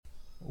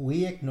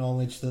we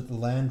acknowledge that the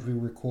land we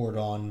record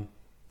on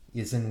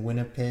is in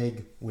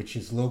Winnipeg, which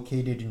is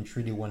located in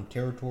Treaty 1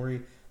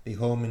 territory, the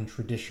home and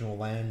traditional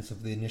lands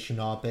of the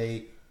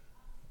Anishinaabe,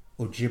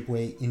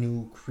 Ojibwe,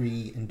 Innu,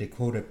 Cree, and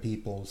Dakota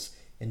peoples,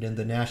 and in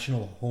the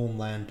national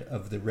homeland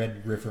of the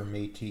Red River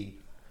Métis.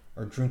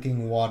 Our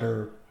drinking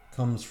water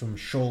comes from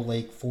Shoal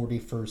Lake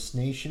 41st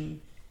Nation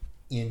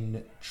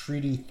in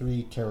Treaty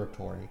 3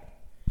 territory.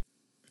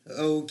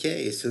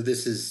 Okay, so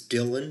this is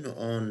Dylan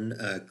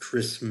on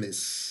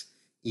Christmas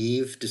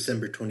Eve,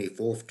 December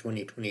 24th,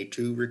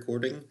 2022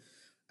 recording.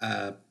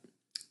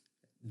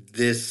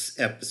 This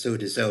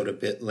episode is out a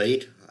bit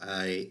late.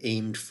 I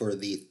aimed for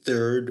the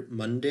third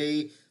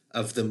Monday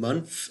of the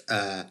month.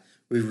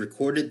 We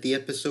recorded the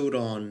episode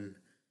on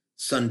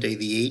Sunday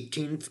the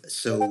 18th,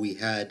 so we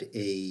had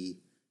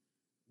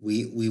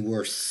we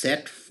were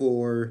set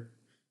for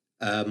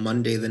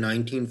Monday the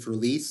 19th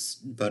release,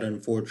 but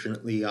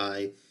unfortunately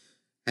I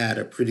had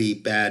a pretty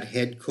bad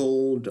head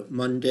cold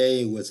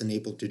Monday, wasn't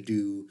able to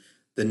do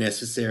the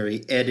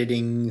necessary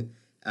editing,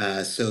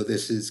 so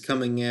this is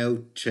coming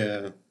out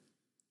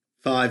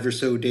 5 or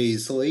so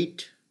days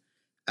late,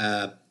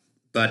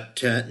 but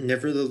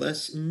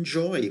nevertheless,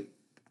 enjoy.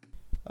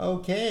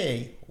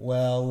 Okay,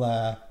 well,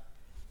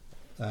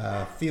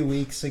 a few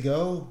weeks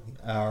ago,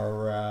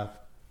 our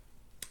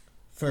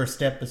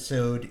first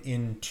episode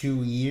in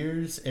 2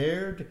 years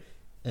aired,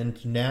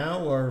 and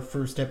now our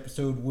first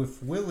episode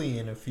with Willie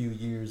in a few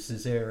years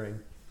is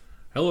airing.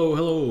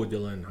 Hello,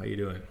 Dylan. How you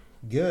doing?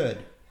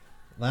 Good.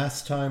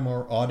 Last time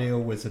our audio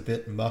was a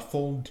bit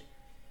muffled,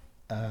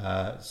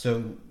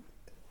 so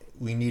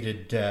we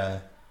needed,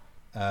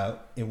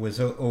 it was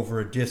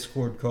over a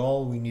Discord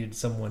call. We needed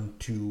someone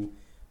to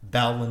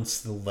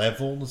balance the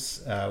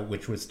levels,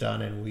 which was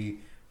done, and we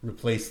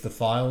replaced the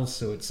files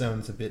so it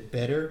sounds a bit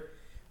better.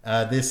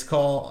 This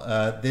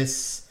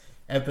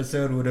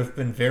episode would have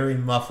been very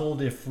muffled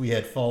if we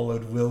had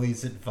followed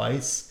Willie's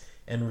advice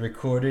and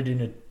recorded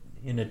in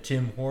a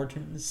Tim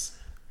Hortons.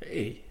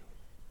 Hey,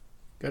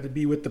 got to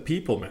be with the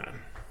people,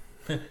 man.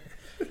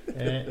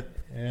 Hey,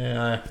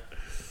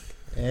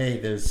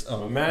 there's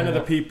a man of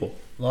the people.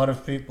 A lot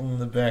of people in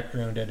the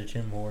background at a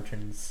Tim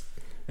Hortons.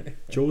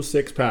 Joe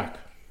Six-Pack.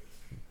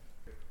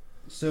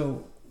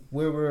 So,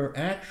 where we're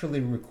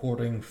actually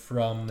recording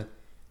from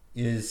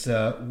is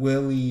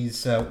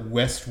Willie's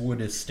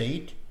Westwood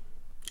estate.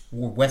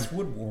 Or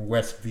Westwood or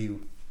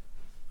Westview?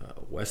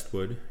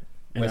 Westwood.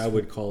 And I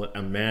would call it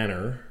a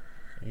manor,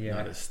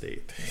 not a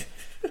state.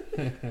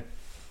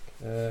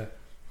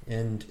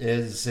 And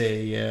as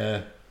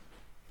a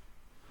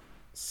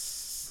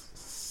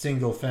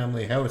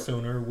single-family house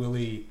owner,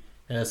 Willie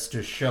has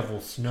to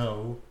shovel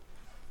snow.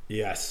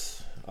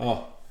 Yes.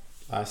 Oh,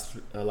 last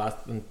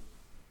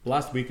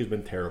week has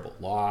been terrible.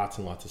 Lots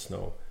and lots of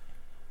snow.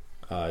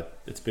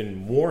 It's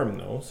been warm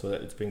though, so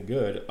that it's been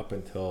good up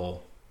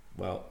until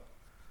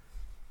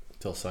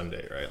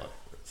Sunday, right?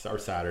 Or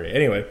Saturday.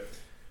 Anyway,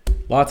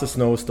 lots of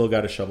snow. Still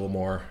got to shovel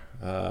more.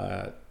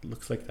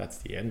 Looks like that's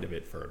the end of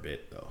it for a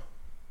bit though.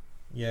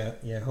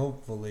 Yeah.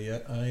 Hopefully,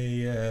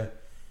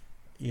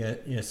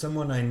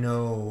 someone I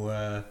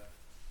know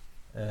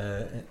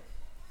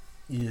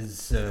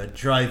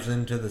drives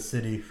into the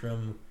city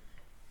from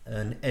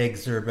an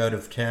exurb out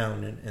of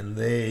town, and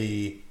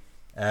they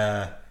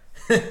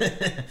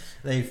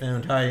they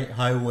found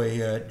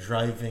highway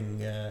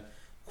driving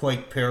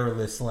quite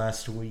perilous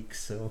last week.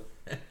 So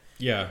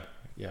yeah,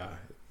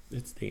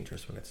 it's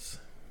dangerous when it's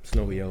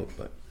snowy out,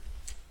 but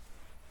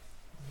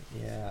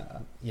yeah,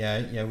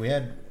 we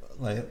had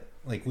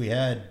we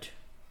had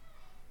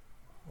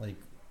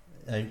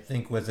I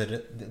think was it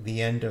at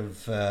the end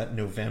of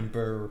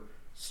November,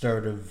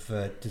 start of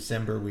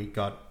December, we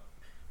got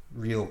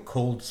real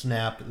cold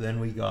snap. Then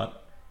we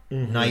got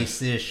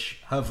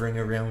nice-ish, hovering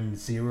around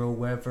zero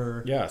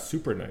weather. Yeah,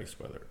 super nice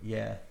weather.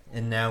 Yeah,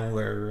 and now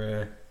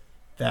we're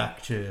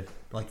back to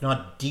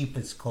not deep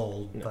as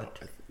cold,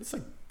 but it's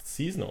like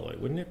seasonal,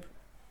 wouldn't it?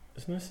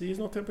 Isn't it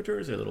seasonal temperature? Or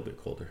is it a little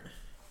bit colder?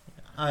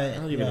 I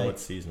don't even know what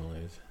seasonal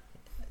is.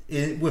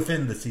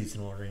 Within the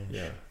seasonal range.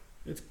 Yeah,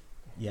 it's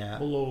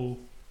below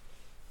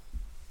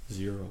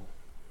zero.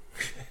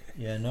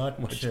 Yeah, not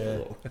much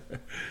below.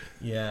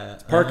 Yeah,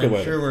 I'm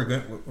weather. Sure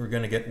we're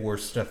gonna get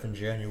worse stuff in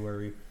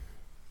January.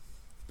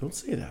 Don't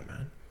say that,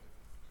 man.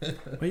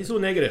 Why are you so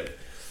negative?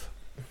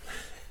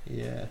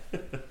 Yeah.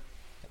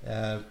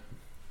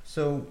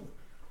 So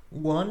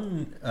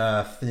one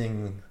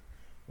thing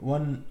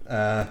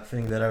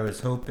that I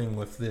was hoping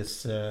with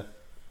this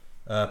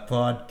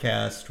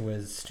podcast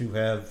was to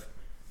have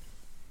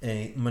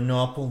a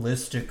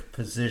monopolistic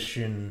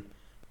position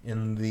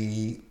in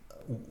the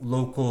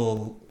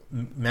local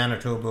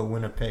Manitoba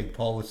Winnipeg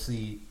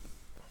policy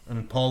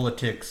and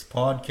politics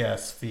podcast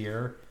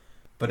sphere,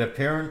 but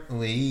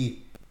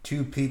apparently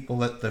two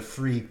people at the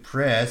Free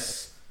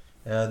Press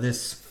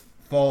this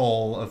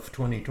fall of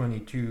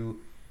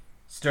 2022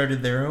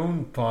 started their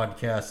own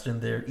podcast,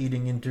 and they're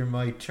eating into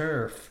my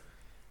turf.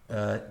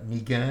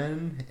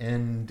 Nigan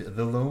and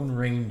the Lone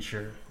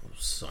Ranger.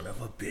 Son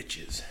of a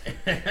bitches.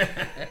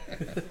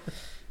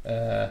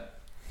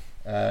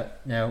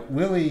 Now,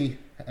 Willie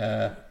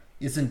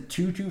isn't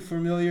too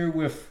familiar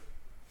with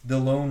the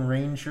Lone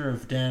Ranger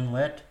of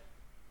Danlett.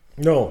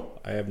 No,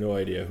 I have no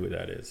idea who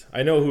that is.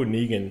 I know who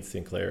Negan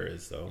Sinclair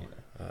is, though.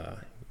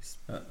 He's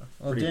a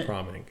pretty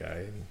prominent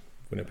guy in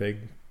Winnipeg.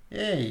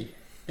 Hey,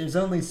 there's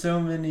only so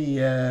many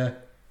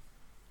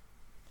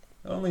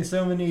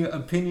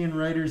opinion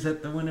writers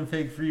at the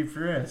Winnipeg Free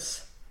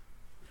Press.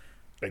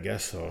 I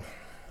guess so.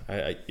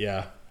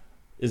 Yeah.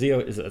 Is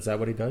that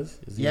what he does?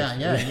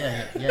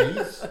 Yeah.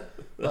 He's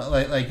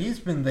like he's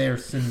been there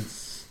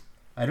since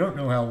I don't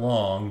know how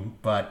long,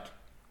 but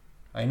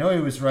I know he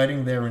was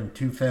writing there in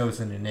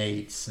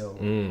 2008,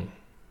 so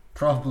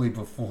probably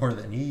before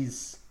then.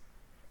 He's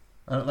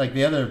like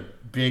the other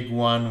big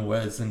one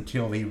was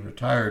until he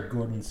retired,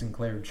 Gordon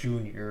Sinclair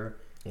Jr.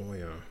 Oh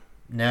yeah.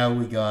 Now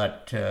we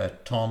got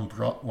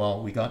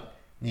we got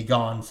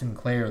Negan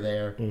Sinclair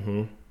there,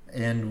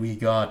 and we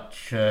got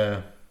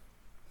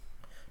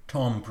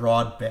Tom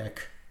Broadbeck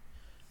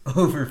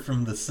over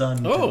from the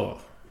Sun.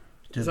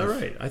 Is that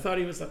right? I thought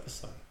he was at the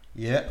Sun.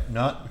 Yeah,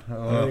 not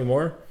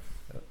anymore.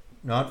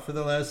 Not for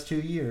the last 2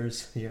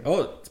 years. Yeah.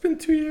 Oh, it's been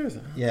 2 years.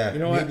 Yeah, you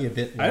know maybe what? A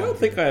bit longer. I don't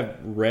think I've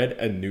read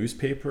a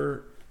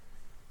newspaper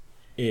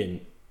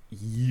in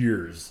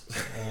years.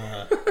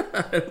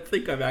 I don't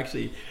think I've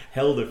actually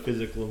held a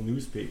physical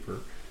newspaper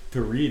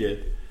to read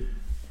it.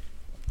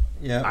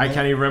 Yeah, I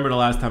can't even remember the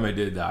last time I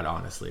did that.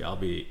 Honestly, I'll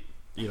be,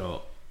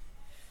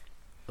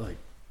 like.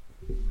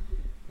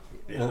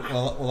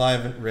 Well, I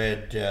haven't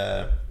read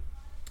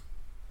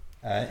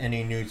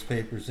any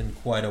newspapers in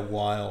quite a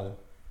while,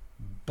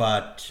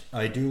 but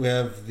I do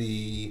have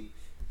the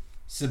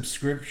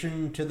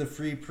subscription to the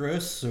Free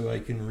Press, so I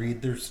can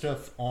read their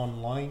stuff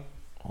online.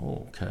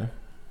 Oh, okay.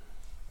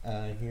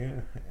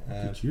 Here. Look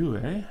at you,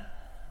 eh?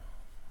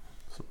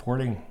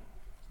 Supporting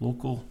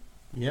local.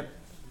 Yep.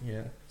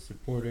 Yeah.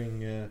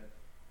 Supporting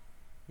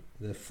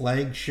the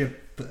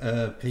flagship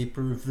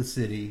paper of the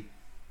city.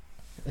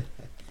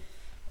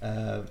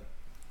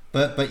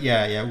 But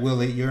yeah,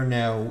 Willie, you're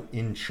now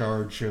in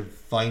charge of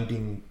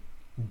finding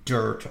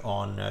dirt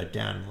on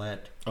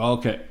Danlett.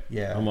 Okay.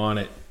 Yeah. I'm on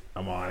it.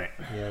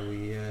 Yeah,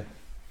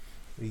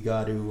 we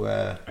got to.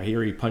 I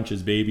hear he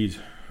punches babies.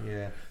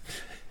 Yeah.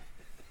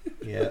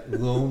 Yeah,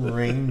 Lone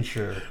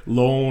Ranger.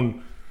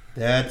 Lone.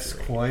 That's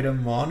quite a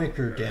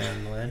moniker,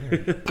 Dan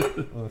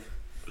Leonard.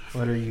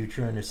 What are you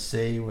trying to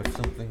say with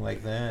something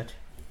like that?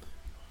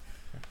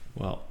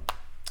 Well,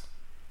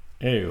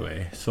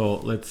 anyway, so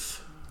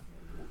let's.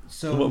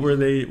 So what were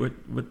they? What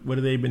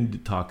have they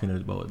been talking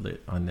about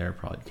on their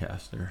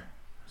podcast there?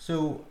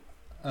 So,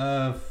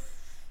 I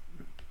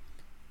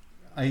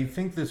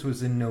think this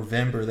was in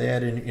November. They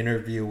had an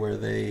interview where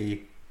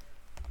they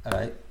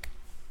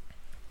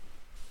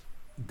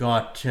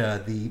got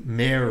the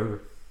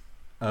mayor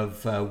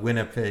of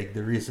Winnipeg,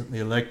 the recently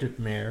elected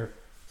mayor,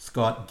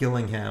 Scott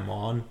Gillingham,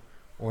 on,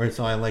 or as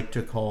I like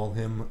to call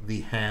him, the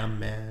Ham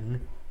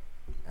Man.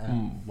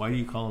 Why do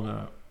you call him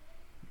that?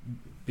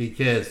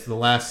 Because the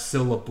last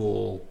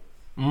syllable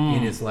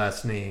in his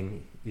last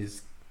name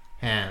is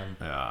Ham.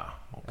 Yeah.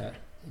 Okay.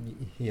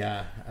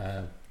 Yeah.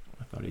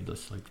 I thought he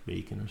just liked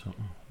bacon or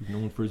something. He's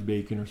known for his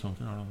bacon or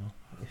something. I don't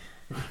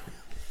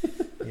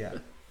know.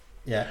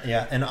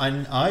 Yeah. And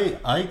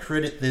I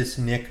credit this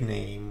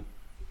nickname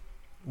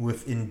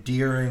with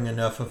endearing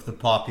enough of the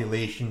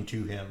population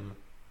to him,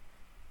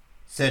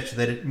 such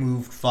that it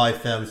moved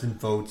 5,000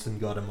 votes and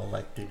got him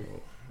elected.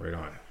 Right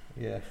on.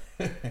 Yeah.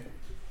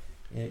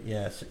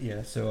 Yeah.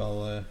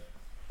 So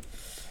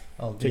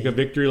I'll take a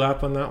victory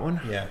lap on that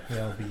one. Yeah.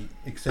 I'll be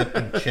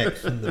accepting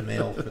checks in the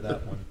mail for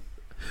that one.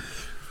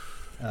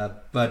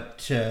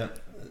 But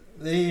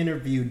they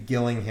interviewed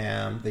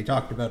Gillingham. They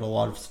talked about a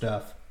lot of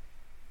stuff.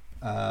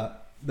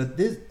 But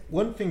this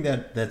one thing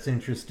that's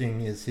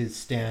interesting is his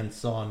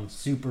stance on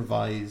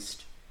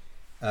supervised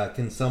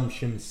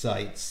consumption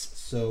sites.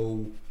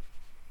 So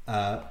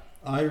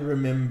I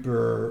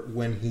remember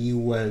when he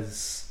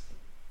was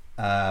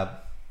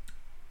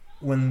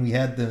when we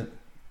had the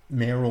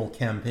mayoral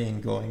campaign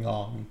going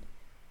on,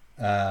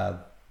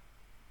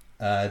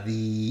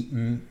 the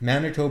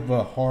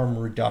Manitoba Harm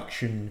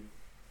Reduction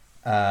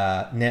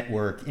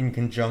Network, in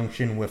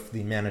conjunction with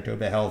the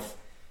Manitoba Health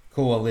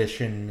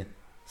Coalition,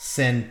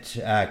 sent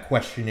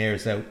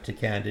questionnaires out to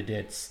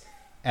candidates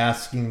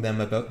asking them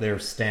about their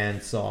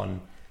stance on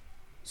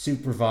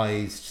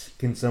supervised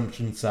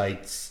consumption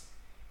sites.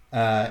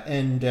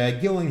 And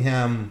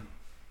Gillingham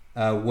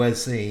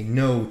was a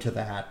no to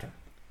that,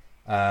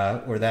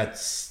 or that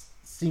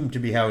seemed to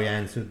be how he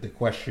answered the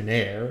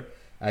questionnaire.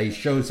 He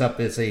shows up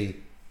as a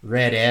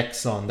red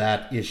X on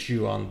that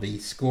issue on the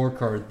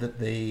scorecard that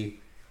they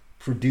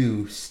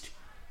produced.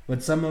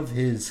 But some of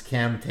his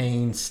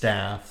campaign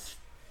staff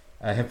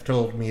have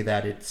told me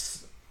that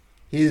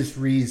his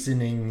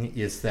reasoning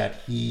is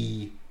that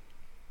he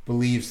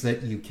believes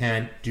that you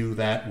can't do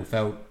that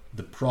without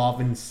the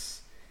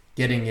province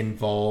getting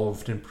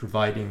involved and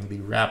providing the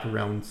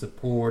wraparound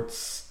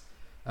supports,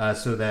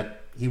 so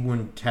that he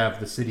wouldn't have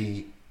the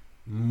city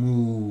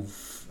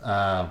move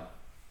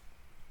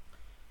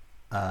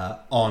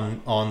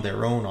on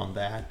their own on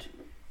that.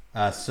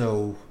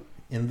 So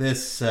in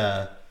this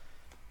Nigan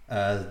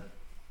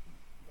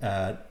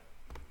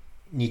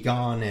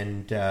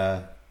and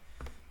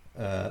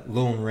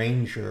Lone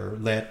Ranger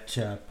Let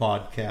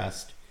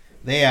podcast,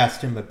 they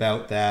asked him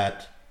about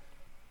that,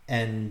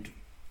 and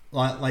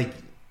like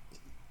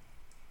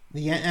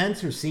the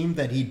answer seemed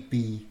that he'd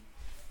be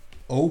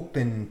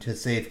open to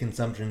safe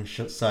consumption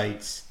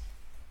sites,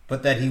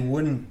 but that he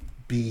wouldn't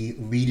be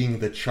leading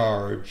the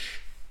charge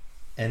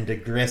and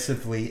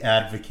aggressively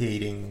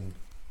advocating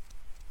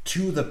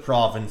to the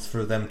province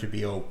for them to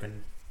be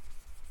open.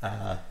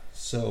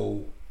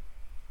 So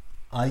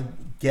I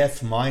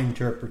guess my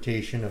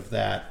interpretation of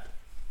that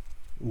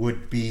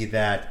would be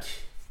that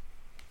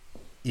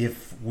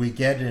if we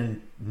get a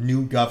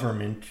new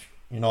government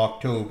in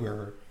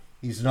October,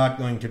 he's not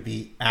going to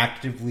be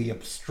actively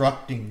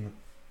obstructing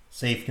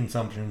safe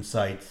consumption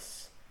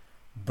sites,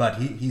 but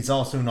he's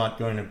also not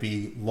going to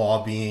be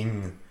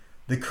lobbying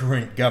the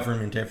current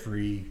government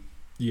every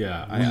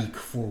week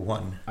for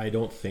one. I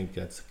don't think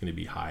that's going to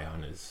be high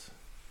on his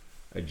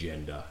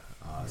agenda,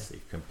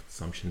 safe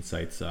consumption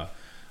sites.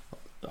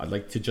 I'd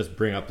like to just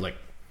bring up, like,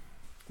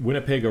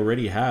 Winnipeg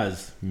already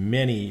has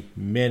many,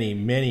 many,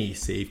 many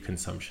safe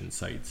consumption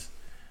sites.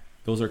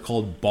 Those are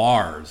called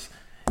bars,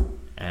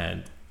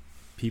 and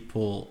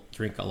people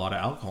drink a lot of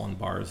alcohol in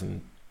bars,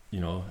 and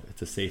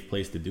it's a safe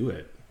place to do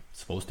it. It's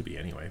supposed to be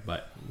anyway,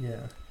 but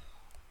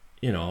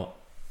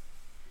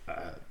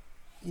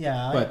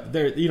but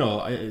there,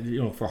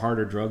 for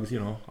harder drugs,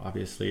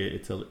 obviously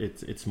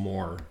it's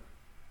more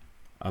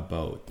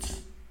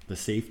about the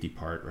safety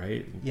part,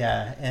 right?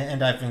 Yeah,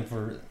 and I think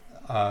for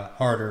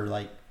harder,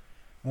 like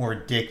more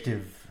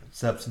addictive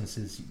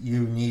substances,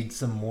 you need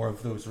some more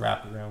of those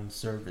wraparound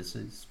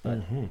services. But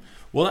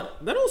well,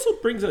 that also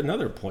brings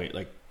another point.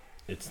 Like,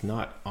 it's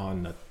not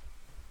on the.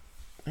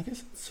 I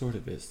guess it sort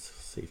of is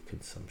safe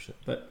consumption,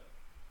 but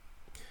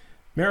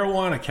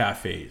marijuana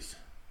cafes.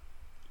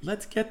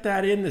 Let's get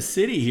that in the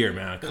city here,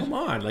 man. Come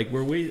on, like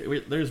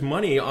there's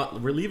money.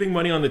 We're leaving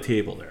money on the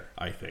table there,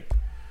 I think.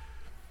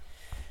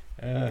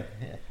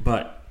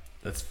 But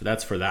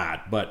that's for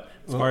that. But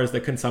as far as the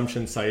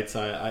consumption sites,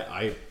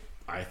 I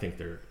think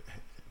they're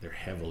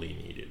heavily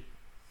needed,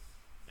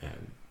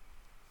 and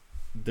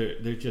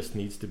there just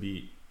needs to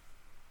be,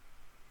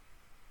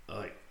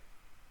 like,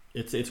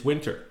 it's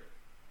winter.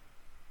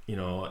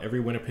 Every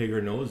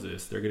Winnipegger knows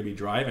this. They're going to be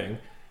driving.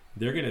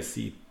 They're going to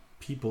see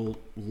people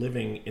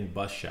living in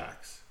bus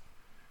shacks,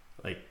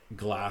 like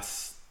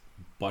glass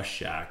bus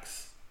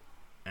shacks,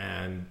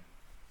 and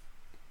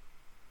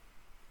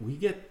we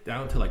get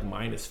down to like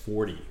minus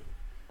 40.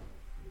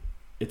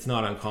 It's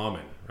not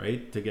uncommon,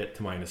 right, to get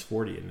to minus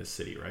 40 in this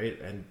city,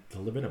 right? And to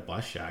live in a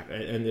bus shack,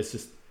 and it's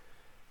just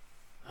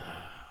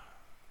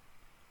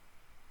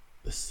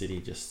the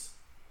city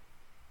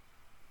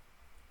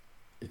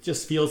it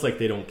just feels like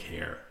they don't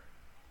care.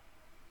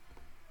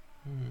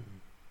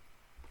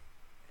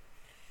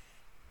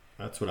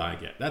 That's what I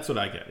get. It's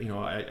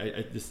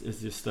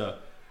just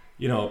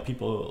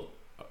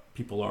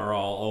people are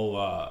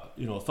all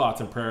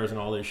thoughts and prayers and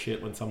all this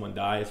shit when someone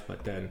dies,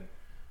 but then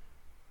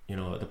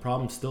the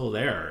problem's still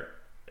there,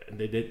 and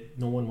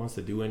no one wants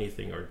to do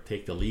anything or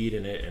take the lead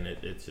in it, and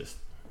it's just,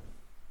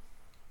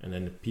 and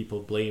then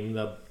people blame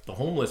the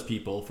homeless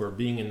people for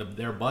being in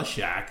their bus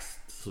shacks,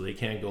 so they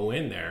can't go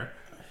in there.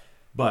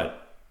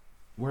 But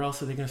where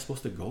else are they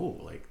supposed to go?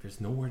 Like, there's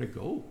nowhere to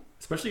go,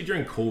 especially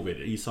during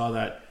COVID. You saw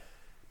that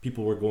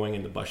people were going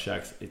into bus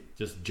shacks. It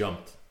just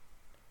jumped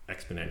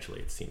exponentially,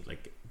 it seemed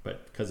like,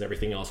 but because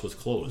everything else was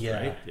closed,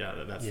 right?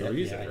 Yeah, that's the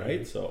reason,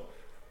 right? So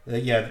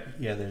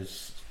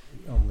there's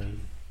only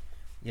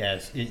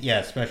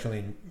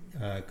especially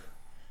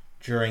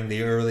during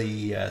the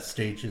early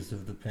stages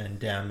of the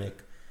pandemic,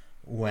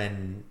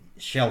 when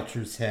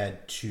shelters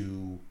had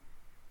to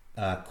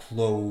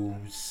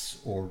close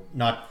or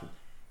not,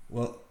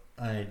 or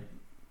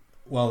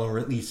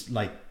at least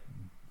like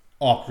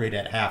operate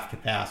at half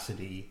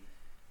capacity.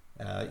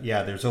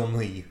 There's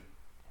only,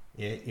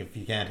 if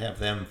you can't have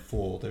them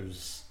full,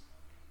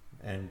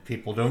 and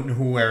people don't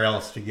know where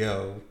else to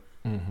go.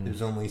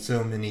 There's only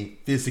so many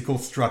physical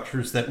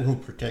structures that will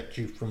protect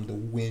you from the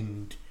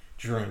wind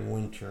during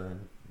winter,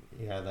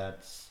 and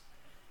that's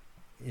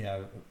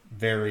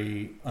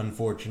very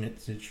unfortunate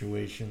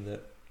situation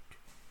that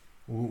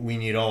we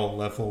need all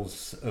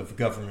levels of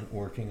government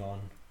working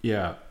on.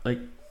 Yeah, like,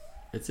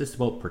 it's just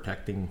about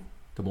protecting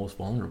the most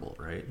vulnerable,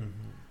 right?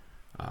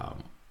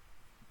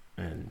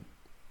 And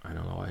I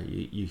don't know,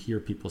 you hear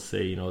people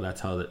say,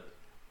 that's how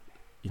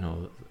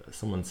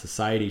someone's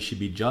society should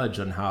be judged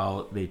on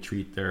how they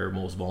treat their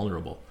most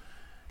vulnerable.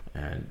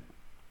 And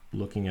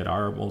looking at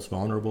our most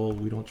vulnerable,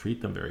 we don't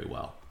treat them very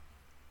well.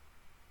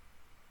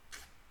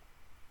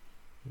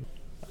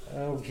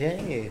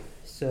 Okay,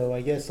 so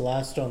I guess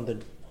last on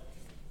the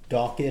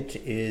docket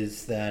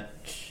is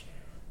that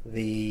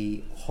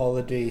the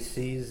holiday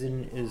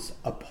season is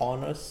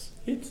upon us.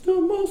 It's the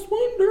most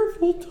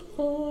wonderful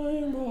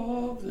time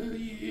of the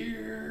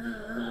year.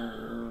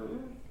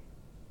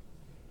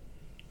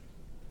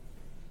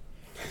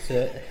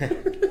 So,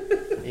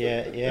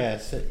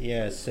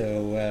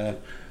 So,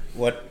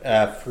 what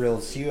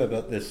thrills you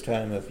about this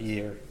time of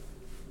year?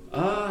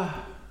 I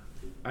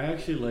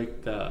actually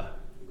like the.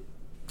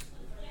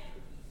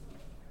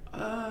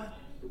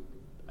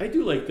 I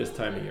do like this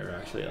time of year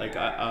actually. Like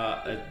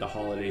at the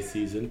holiday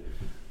season,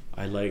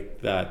 I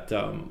like that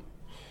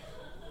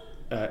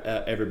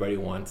everybody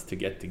wants to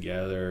get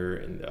together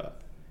and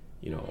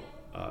you know,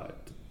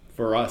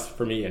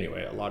 for me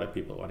anyway, a lot of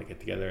people want to get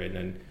together and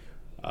then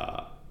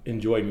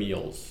enjoy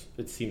meals.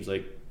 It seems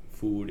like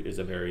food is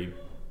a very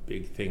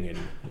big thing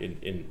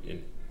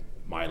in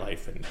my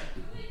life and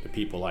the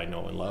people I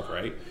know and love,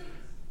 right?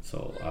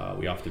 So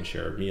we often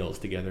share meals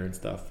together and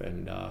stuff,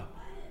 and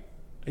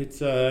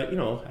it's you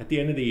know, at the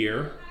end of the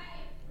year,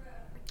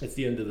 it's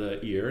the end of the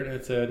year, and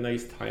it's a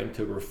nice time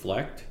to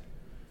reflect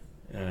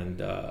and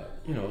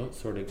you know,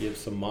 sort of give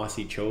some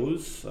mossy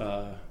chose,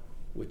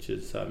 which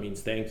is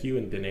means thank you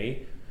and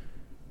Dene,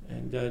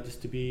 and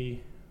just to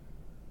be,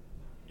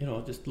 you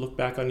know, just look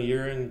back on the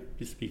year and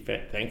just be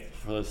thankful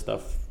for the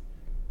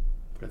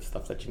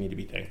stuff that you need to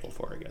be thankful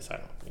for. I guess I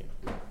don't, you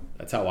know,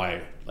 that's how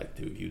I like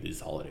to view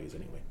these holidays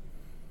anyway.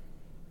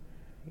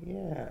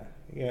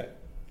 Yeah.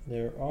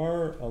 There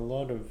are a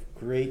lot of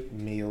great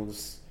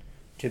meals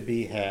to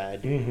be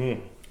had.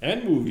 Mm-hmm.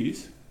 And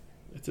movies.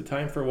 It's a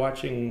time for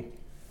watching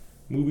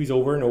movies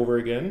over and over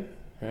again,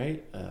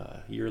 right?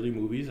 Yearly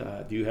movies.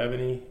 Do you have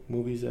any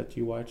movies that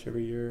you watch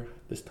every year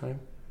this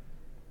time?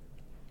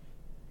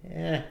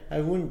 Yeah,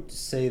 I wouldn't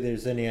say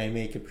there's any I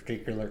make a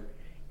particular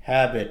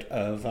habit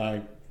of.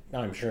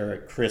 I'm sure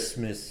at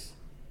Christmas,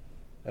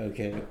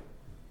 okay.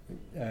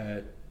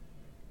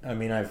 I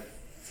mean, I've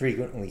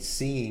frequently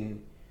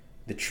seen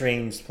the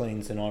Trains,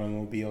 Planes, and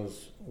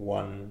Automobiles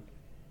one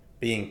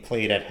being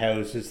played at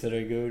houses that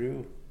I go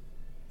to.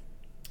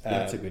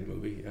 That's a good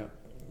movie, yeah.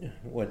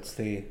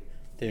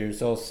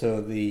 There's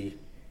also the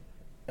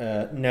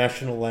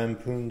National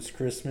Lampoon's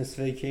Christmas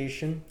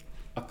Vacation.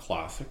 A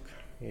classic.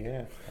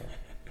 Yeah.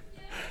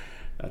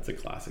 That's a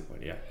classic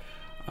one, yeah.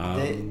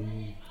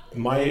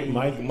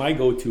 My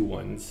go-to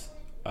ones,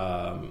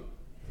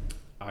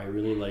 I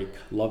really like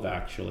Love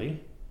Actually,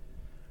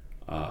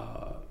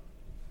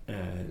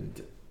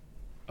 and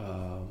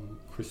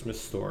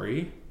Christmas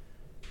Story,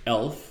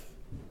 Elf,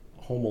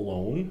 Home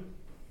Alone,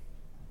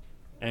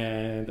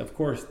 and of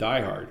course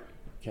Die Hard.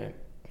 Can't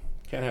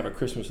have a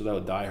Christmas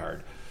without Die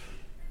Hard.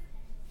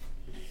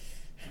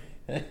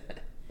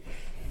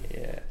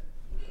 Yeah.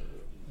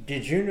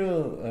 Did you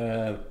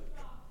know?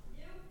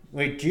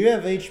 Wait, do you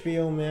have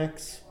HBO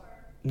Max?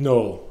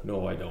 No,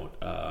 I don't.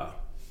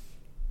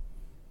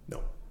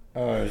 No.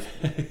 Oh,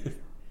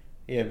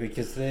 yeah,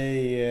 because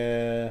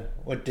they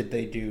what did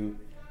they do?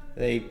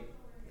 They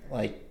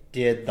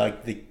did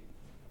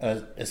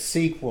a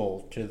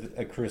sequel to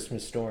A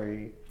Christmas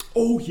Story.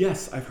 Oh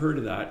yes, I've heard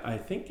of that. I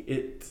think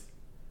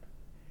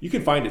you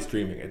can find it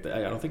streaming.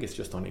 I don't think it's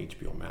just on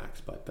HBO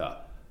Max,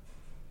 but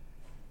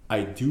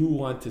I do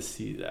want to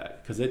see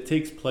that because it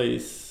takes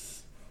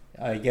place,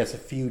 I guess, a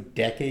few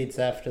decades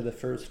after the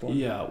first one.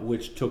 Yeah,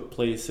 which took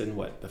place in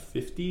what, the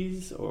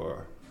 50s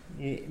or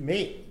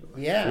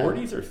yeah,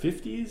 40s or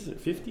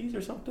 50s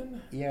or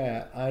something.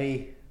 Yeah,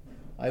 I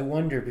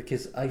wonder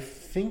because I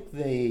think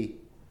they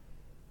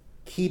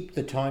keep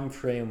the time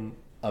frame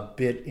a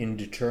bit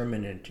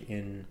indeterminate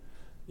in.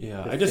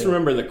 Yeah, I just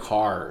remember the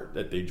car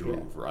that they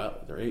drove,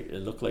 right?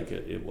 It looked like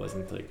it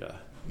wasn't like a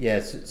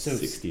so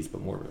 60s,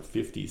 but more of a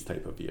 50s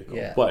type of vehicle.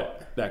 Yeah.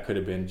 But that could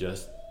have been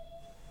just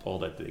all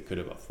that they could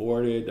have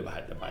afforded. They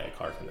had to buy a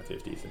car from the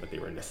 50s, but they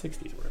were in the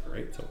 60s or whatever,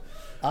 right? So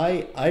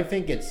I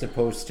think it's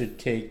supposed to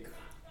take.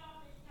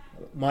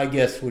 My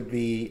guess would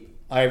be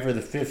either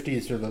the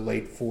 50s or the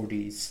late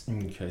 40s.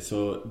 Okay,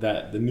 so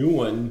the new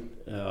one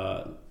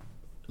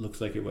looks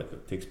like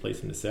it takes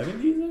place in the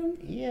 70s then?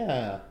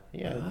 Yeah.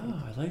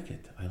 Oh, I like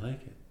it. I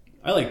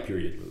like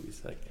period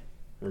movies, like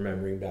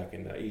remembering back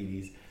in the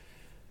 80s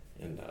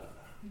and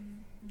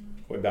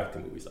going back to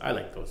movies. I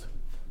like those.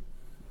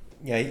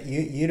 Yeah,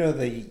 you know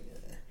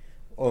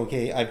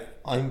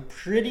I'm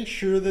pretty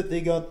sure that they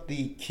got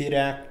the kid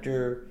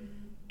actor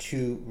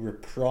to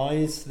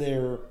reprise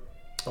their.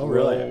 Oh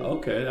really?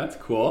 Okay, that's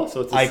cool.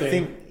 So it's the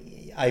same.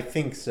 I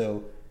think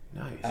so.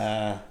 Nice.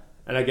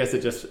 And I guess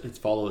it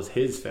follows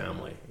his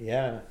family.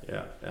 Yeah.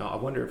 Yeah. Now, I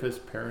wonder if his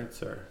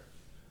parents are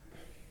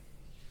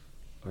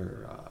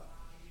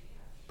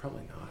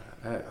probably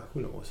not.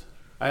 Who knows?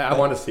 I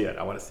want to see it.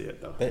 I want to see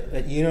it though.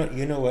 But you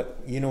know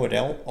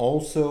what?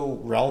 Also,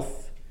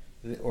 Ralph,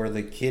 or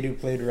the kid who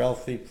played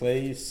Ralphie,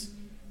 plays.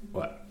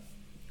 What?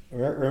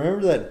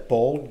 Remember that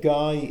bald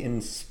guy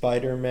in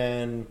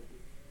Spider-Man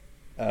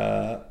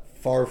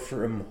Far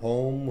From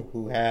Home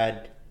who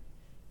had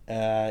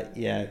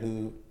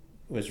who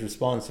was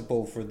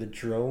responsible for the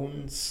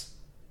drones?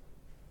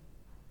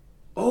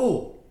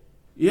 Oh,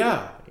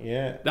 yeah.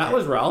 Yeah. That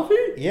was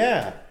Ralphie?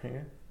 Yeah.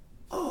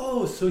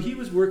 Oh, so he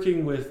was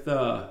working with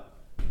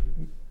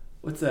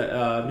what's that?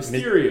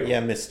 Mysterio.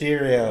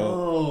 Mysterio.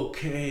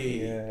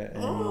 Okay. Yeah.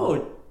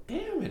 Oh,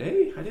 damn it,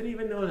 eh? I didn't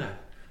even know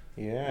that.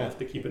 Yeah. I'll have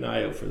to keep an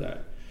eye out for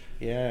that.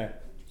 Yeah.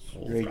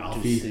 Old Great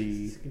Ralphie. to see.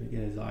 He's gonna get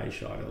his eye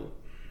shot out.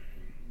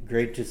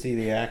 Great to see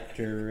the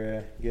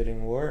actor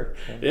getting work.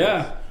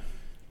 Yeah.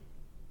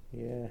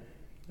 Yeah.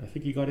 I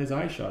think he got his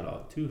eye shot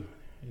out too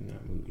in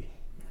that movie.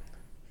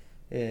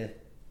 Yeah.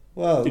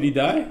 Well, Did he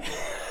die?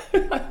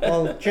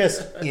 well,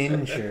 just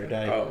injured.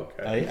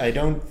 Okay. I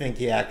don't think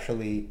he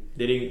actually.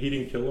 He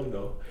didn't kill him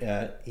though.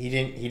 He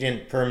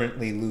didn't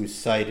permanently lose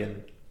sight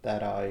in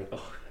that eye.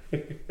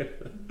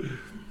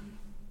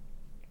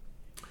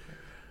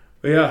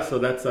 But yeah, so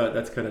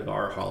that's kind of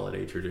our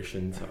holiday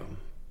traditions.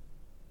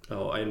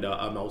 And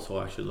I'm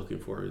also actually looking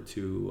forward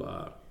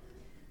to.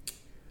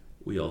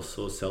 We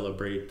also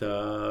celebrate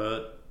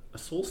a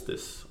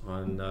solstice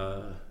on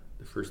the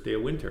first day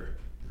of winter.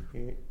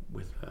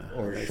 With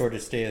Or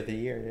shortest day of the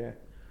year, yeah.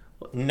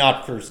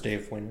 Not first day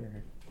of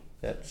winter.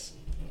 That's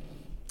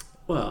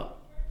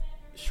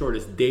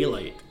shortest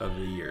daylight of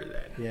the year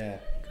then. yeah.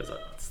 Because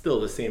it's still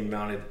the same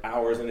amount of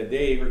hours in a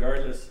day,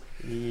 regardless.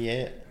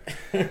 Yeah.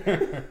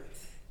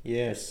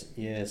 yes,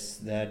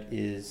 that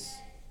is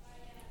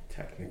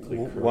Technically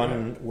correct.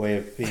 one way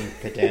of being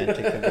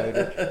pedantic about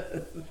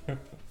it.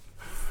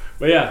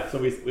 But yeah, so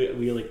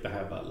we like to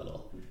have a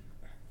little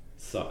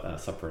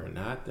supper and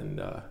that. And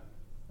are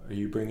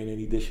you bringing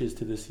any dishes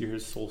to this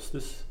year's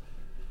solstice?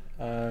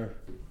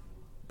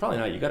 Probably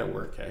not. You got to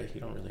work, eh?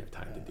 You don't really have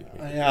time to do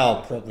it.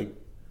 I'll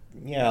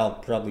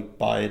probably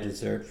buy a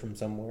dessert from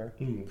somewhere.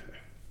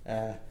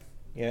 Okay.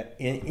 Yeah,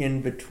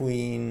 in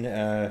between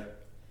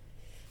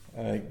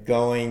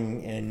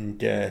going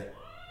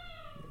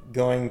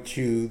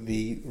to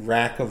the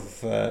rack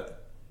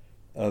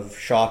of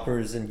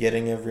shoppers and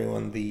getting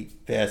everyone the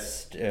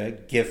best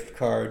gift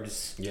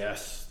cards.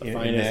 Yes,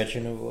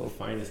 imaginable. The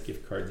finest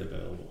gift cards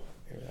available.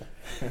 Yeah.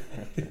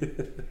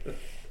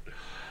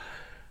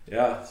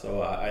 Yeah,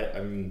 so I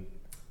am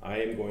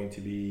going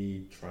to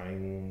be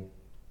trying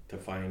to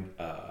find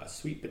a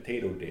sweet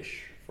potato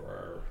dish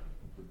for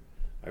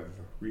I've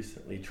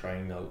recently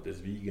trying out this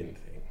vegan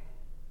thing.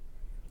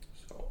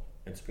 So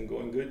it's been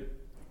going good.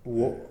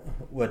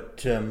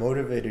 What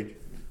motivated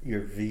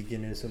your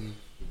veganism?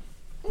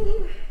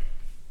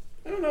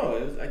 I don't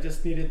know. I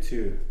just needed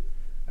to.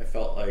 I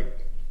felt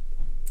like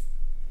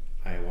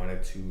I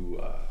wanted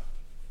to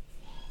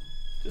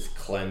just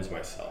cleanse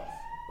myself,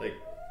 like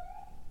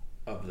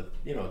of the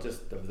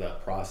just of the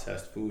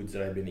processed foods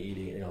that I've been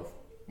eating,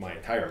 my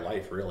entire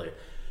life really.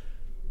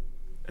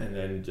 And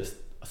then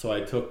so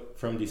I took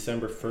from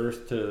December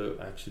 1st to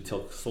actually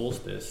till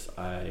solstice.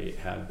 I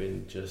have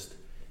been just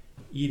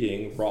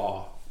eating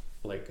raw,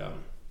 like a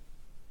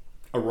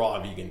raw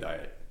vegan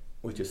diet,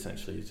 which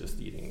essentially is just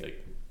eating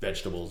like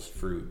vegetables,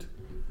 fruit,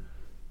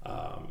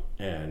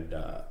 and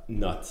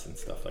nuts and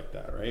stuff like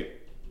that, right?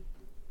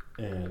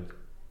 And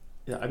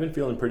yeah, I've been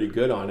feeling pretty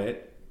good on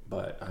it,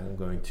 but I'm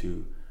going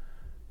to.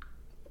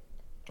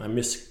 I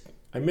miss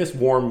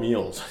warm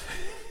meals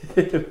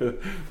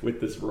with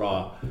this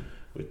raw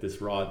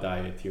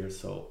diet here,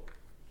 so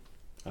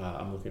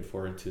I'm looking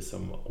forward to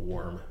some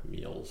warm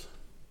meals,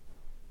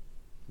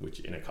 which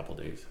in a couple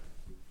days.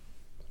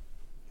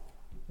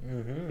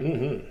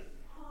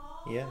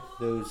 Yeah,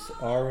 those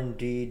are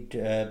indeed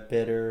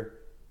better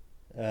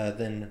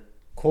than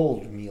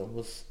cold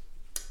meals.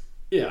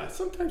 Yeah,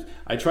 sometimes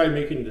I try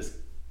making this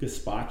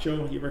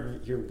gazpacho. You ever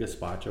hear of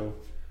gazpacho?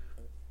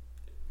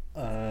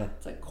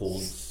 It's like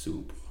cold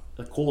soup,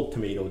 a cold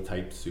tomato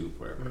type soup,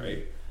 whatever,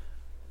 right?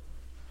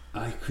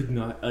 I could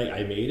not.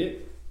 I made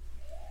it.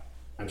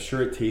 I'm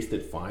sure it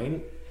tasted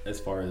fine as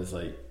far as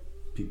like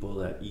people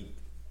that eat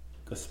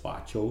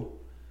gazpacho,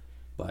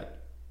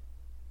 but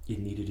it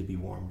needed to be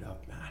warmed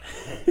up, man.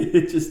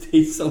 It just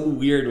tastes so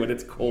weird when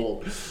it's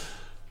cold.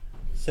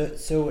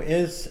 So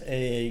as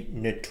a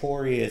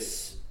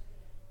notorious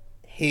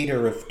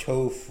hater of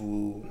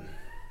tofu,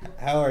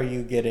 how are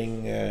you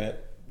getting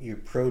your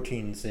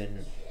proteins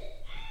in?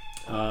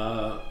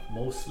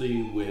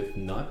 Mostly with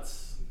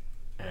nuts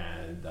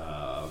and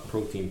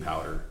protein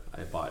powder.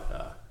 I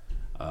bought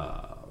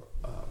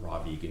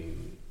raw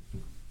vegan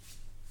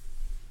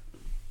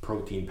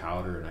protein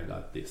powder, and I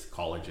got this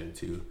collagen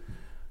too,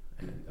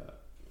 and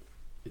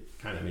it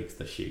kind of makes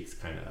the shakes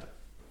kind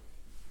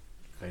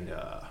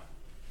of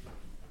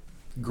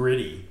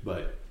gritty,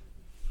 but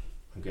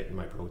I'm getting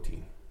my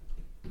protein,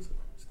 so I'm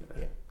just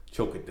gonna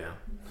choke it down.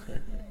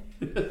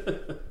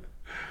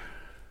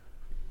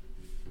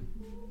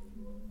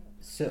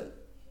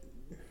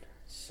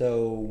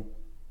 So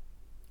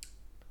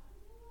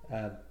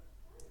a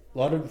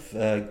lot of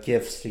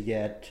gifts to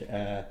get.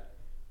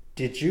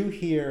 Did you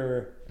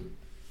hear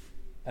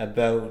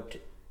about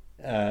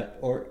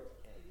or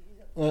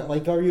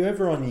like, are you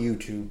ever on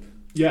YouTube?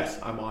 Yes,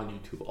 I'm on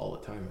YouTube all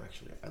the time.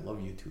 Actually, I love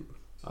YouTube.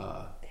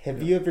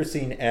 Have you ever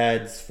seen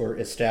ads for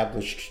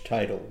established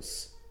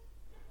titles?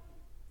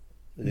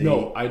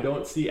 No, I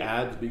don't see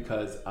ads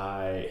because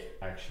I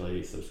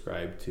actually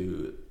subscribe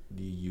to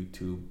the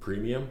YouTube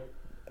Premium.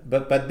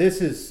 But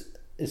this is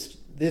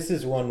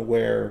one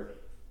where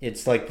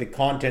it's like the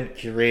content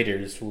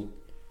curators will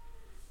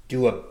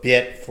do a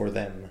bit for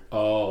them.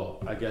 Oh,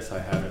 I guess I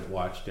haven't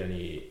watched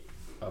any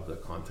of the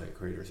content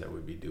creators that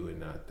would be doing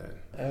that then.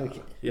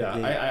 Okay. Yeah,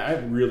 Okay. I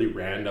have really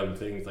random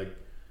things like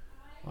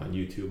on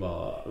YouTube.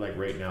 Like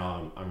right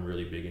now, I'm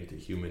really big into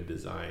human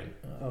design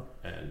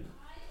and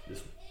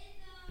just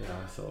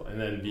So and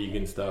then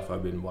vegan stuff.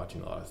 I've been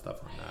watching a lot of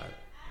stuff on that.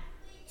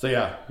 So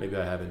yeah, maybe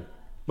I haven't.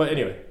 But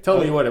anyway, tell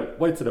me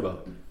what's it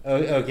about?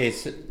 Okay,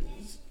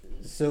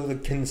 so the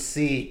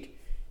conceit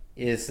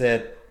is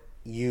that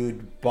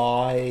you'd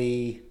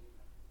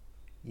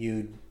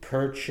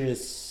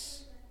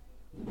purchase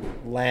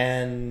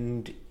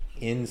land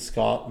in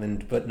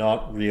Scotland, but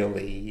not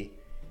really,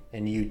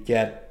 and you'd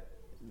get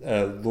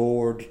a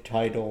lord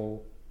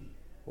title,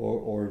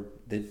 or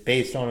that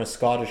based on a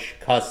Scottish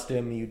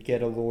custom, you'd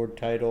get a lord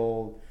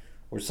title,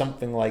 or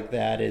something like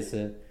that as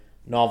a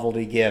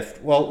novelty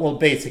gift. Well,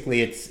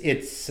 basically, it's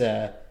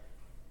pretty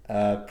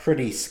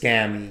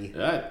scammy.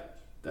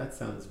 That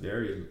sounds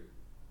very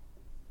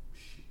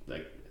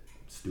like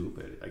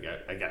stupid.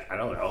 I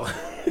don't know.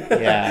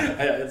 Yeah,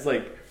 it's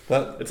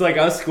like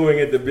us going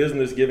into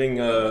business giving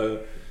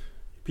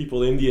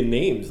people Indian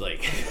names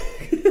like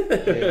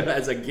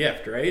as a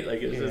gift, right?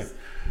 Like it's just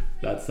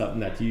that's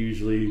something that you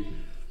usually.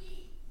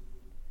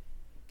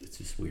 It's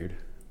just weird.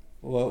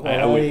 Well,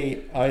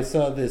 I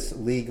saw this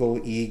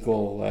Legal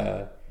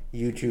Eagle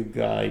YouTube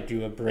guy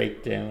do a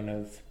breakdown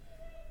of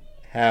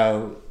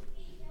how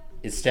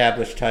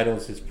established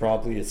titles is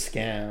probably a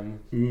scam.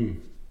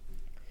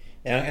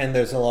 And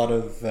there's a lot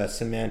of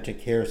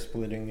semantic hair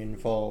splitting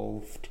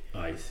involved.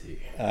 I see.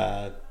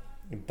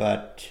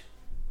 But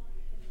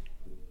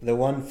the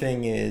one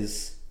thing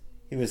is,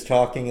 he was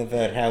talking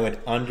about how it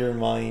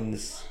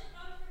undermines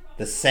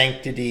the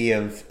sanctity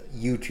of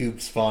YouTube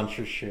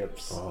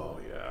sponsorships. Oh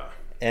yeah.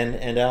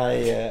 And I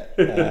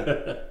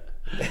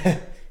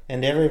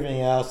and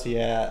everything else,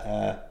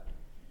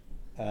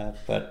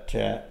 but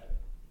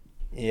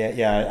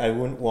I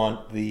wouldn't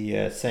want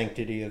the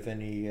sanctity of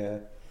any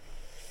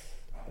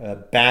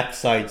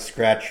backside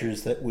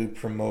scratchers that we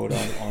promote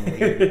on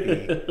here to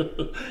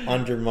be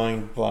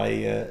undermined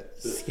by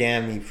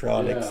scammy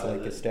products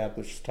like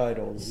established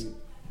titles.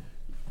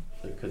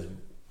 Because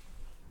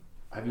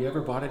have you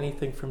ever bought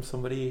anything from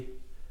somebody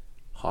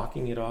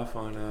hawking it off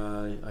on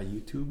a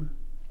YouTube?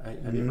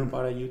 Have you ever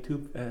bought a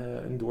YouTube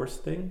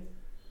endorsed thing?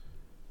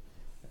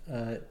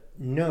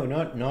 No,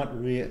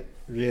 not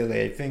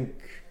really. I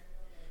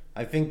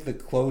think the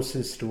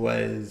closest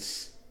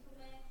was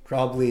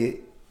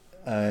probably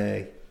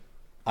I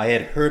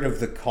had heard of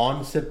the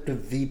concept of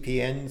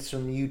VPNs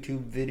from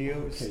YouTube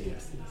videos. Okay,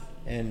 yes.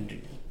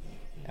 And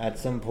at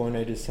some point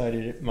I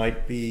decided it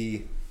might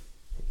be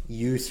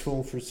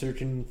useful for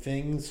certain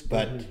things,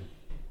 but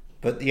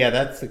yeah,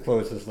 that's the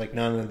closest. Like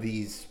none of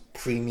these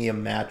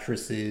premium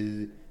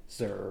mattresses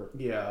or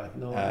I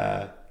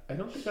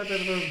don't think I've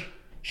ever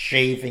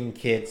shaving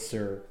kits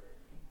or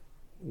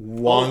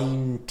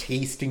wine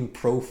tasting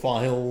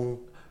profile.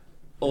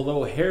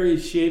 Although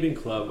Harry's Shaving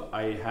Club,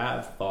 I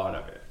have thought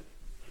of it.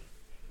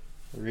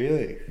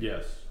 Really?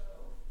 Yes,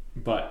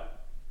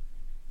 but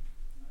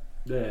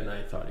then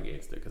I thought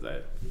against it because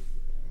I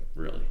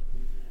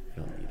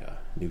don't need a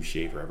new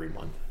shaver every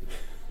month.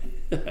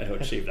 I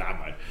don't shave that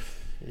much.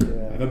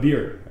 Yeah. I have a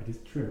beard. I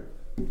just trim.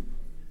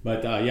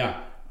 But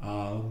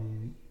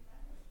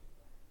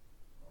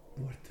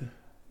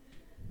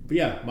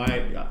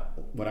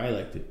what I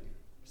like to.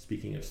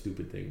 Speaking of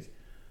stupid things,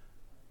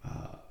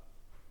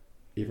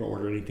 you ever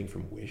order anything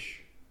from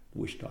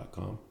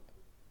Wish.com?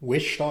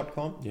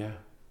 Wish.com? Yeah.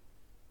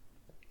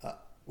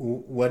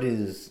 What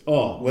is?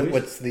 Wish,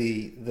 what's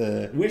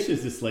the? Wish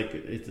is just like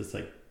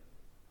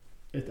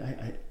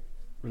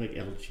like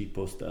El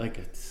Cheapo stuff. Like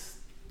it's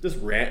just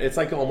it's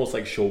like almost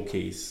like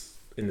Showcase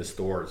in the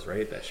stores,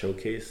 right? That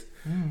Showcase,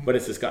 but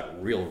it's just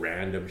got real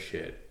random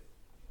shit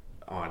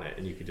on it,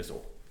 and you can just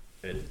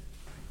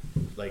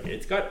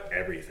it's got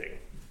everything.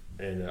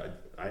 And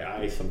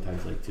I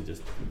sometimes like to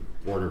just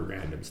order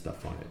random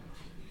stuff on it.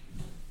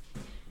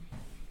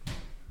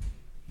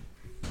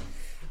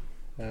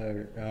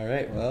 All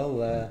right.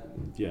 Well.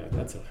 Yeah,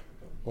 that's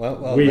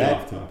way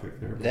off topic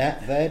there.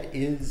 That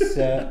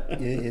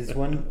is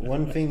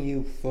one thing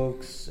you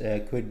folks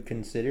could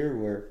consider.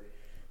 We're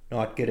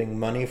not getting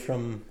money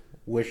from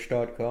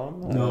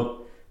Wish.com.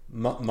 No.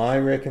 My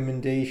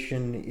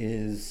recommendation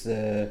is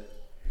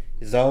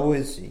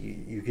always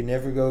you can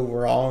never go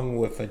wrong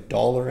with a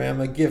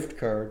Dollarama gift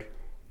card.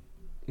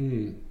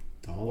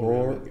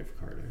 Dollarama gift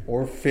card.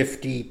 Or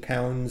 50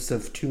 pounds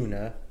of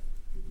tuna.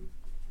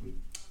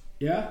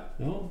 Yeah,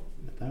 no,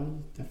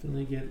 that'll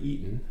definitely get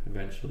eaten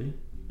eventually,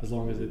 as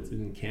long as it's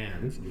in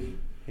cans.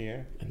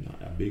 Yeah. And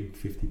not a big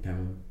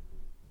 50-pound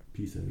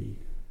piece of meat.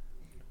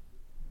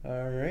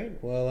 All right.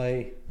 Well,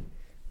 I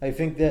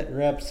think that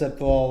wraps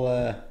up all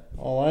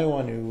I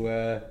want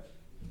to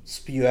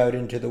spew out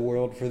into the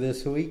world for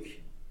this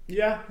week.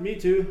 Yeah, me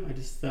too. I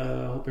just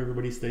hope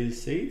everybody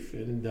stays safe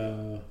and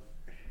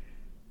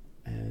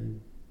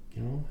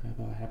have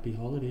a happy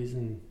holidays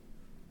and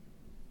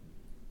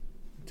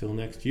until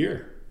next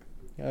year.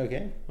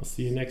 Okay. I'll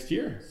see you next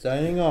year.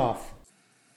 Signing off.